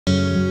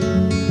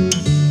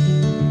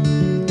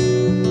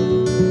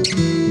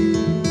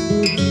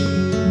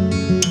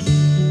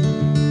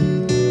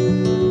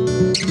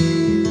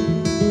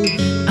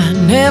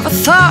never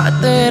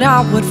thought that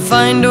I would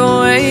find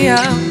a way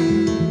out.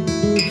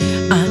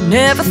 I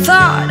never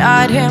thought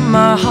I'd hear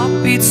my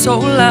heartbeat so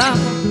loud.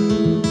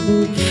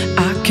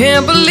 I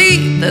can't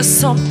believe there's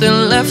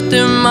something left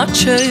in my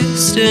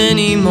chest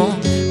anymore.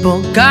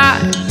 But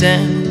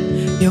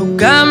goddamn, you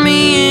got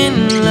me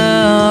in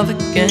love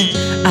again.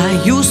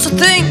 I used to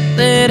think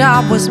that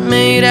I was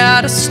made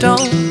out of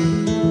stone.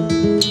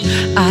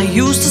 I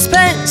used to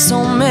spend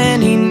so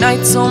many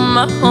nights on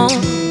my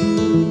own.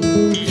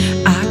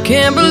 I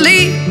can't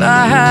believe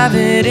I have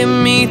it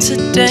in me to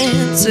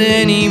dance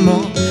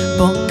anymore.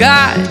 But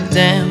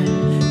goddamn,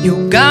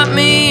 you got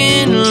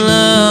me in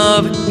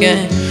love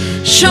again.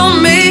 Show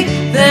me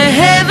the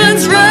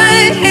heavens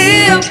right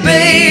here,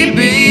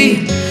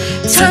 baby.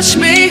 Touch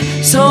me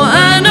so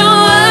I know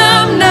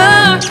I'm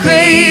not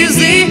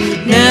crazy.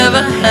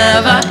 Never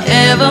have I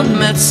ever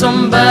met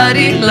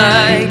somebody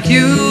like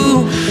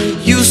you.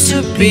 Used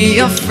to be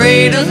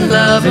afraid of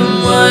love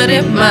and what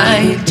it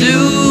might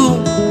do.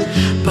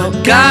 But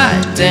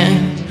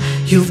goddamn,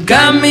 you've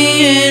got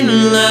me in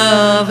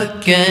love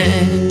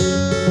again.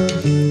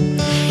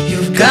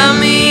 You've got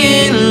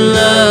me in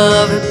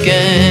love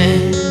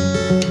again.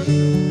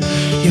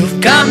 You've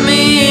got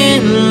me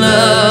in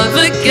love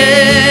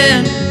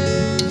again.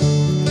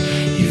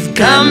 You've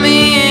got me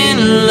in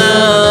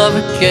love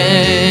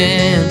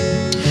again,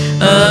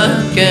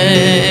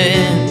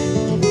 again.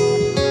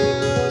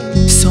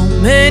 So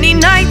many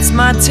nights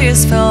my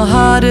tears fell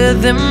harder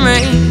than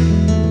rain.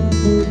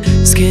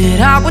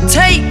 Scared I would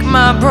take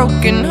my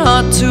broken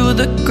heart to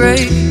the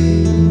grave.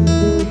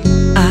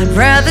 I'd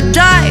rather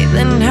die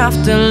than have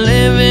to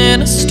live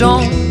in a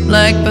storm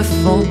like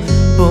before.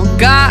 But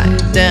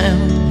goddamn,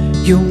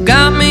 you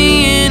got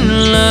me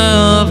in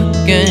love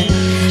again.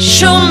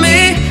 Show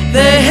me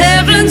the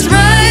heavens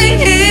right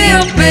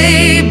here,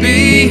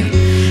 baby.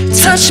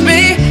 Touch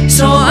me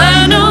so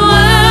I know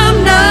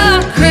I'm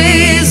not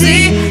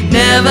crazy.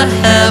 Never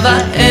have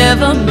I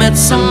ever met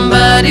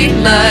somebody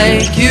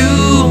like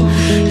you.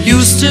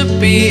 Used to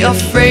be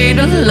afraid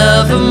of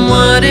love and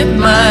what it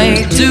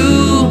might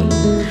do.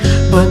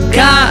 But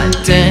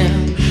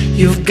goddamn,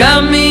 you've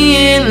got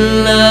me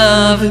in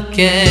love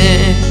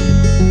again.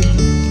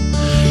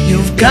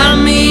 You've got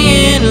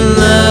me in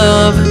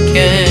love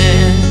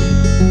again.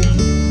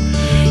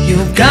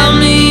 You've got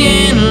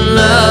me in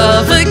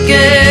love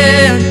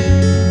again.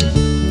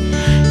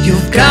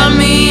 You've got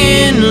me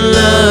in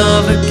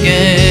love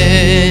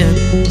again,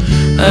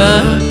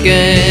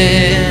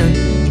 again.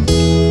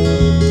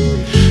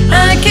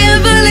 I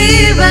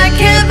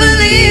can't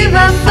believe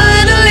I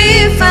finally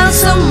found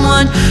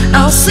someone.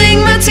 I'll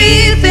sink my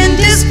teeth in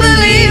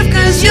disbelief,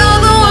 'cause you're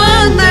the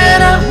one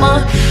that I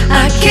want.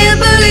 I can't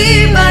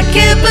believe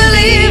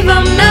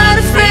I'm not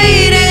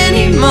afraid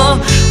anymore.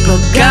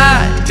 But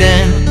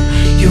goddamn,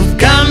 you've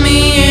got me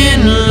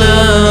in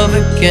love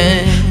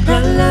again. La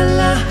la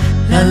la,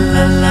 la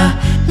la la,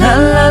 la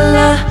la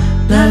la,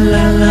 la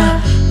la la,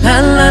 la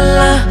la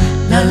la,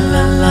 la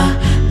la la,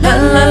 la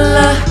la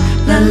la,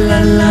 la la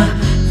la.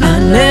 I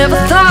never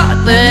thought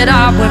that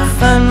I would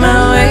find my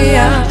way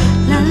out.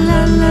 La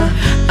la la.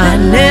 I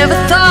never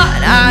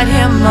thought I'd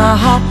hear my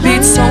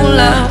heartbeat so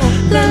loud.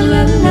 La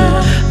la la.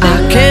 I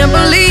can't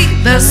believe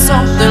there's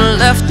something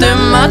left in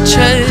my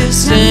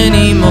chest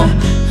anymore.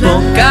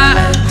 Oh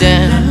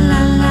goddamn,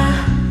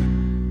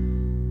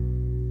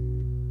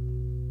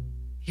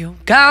 you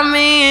got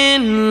me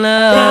in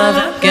love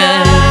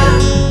again.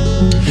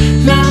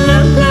 La la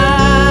la,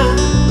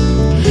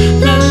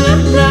 la la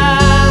la,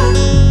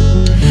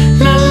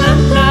 la la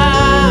la.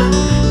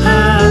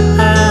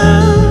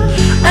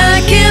 I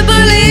can't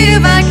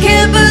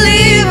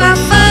believe I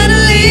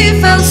finally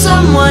found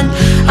someone.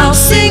 I'll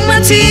sink my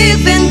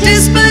teeth in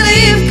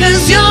disbelief,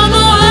 'cause you're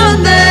the one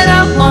that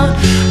I want.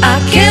 I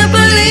can't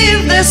believe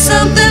there's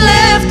something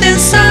left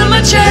inside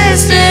my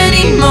chest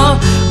anymore.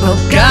 Oh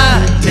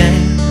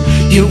goddamn,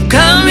 you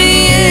got me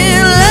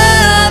in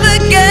love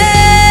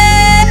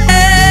again.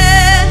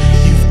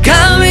 You've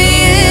got me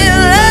in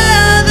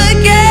love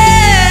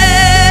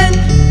again.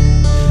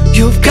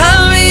 You've got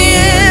me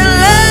in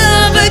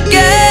love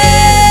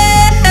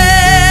again.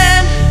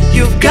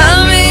 You've got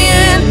me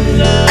in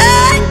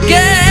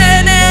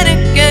again and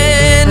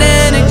again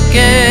and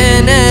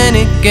again and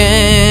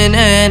again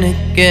and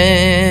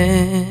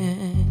again.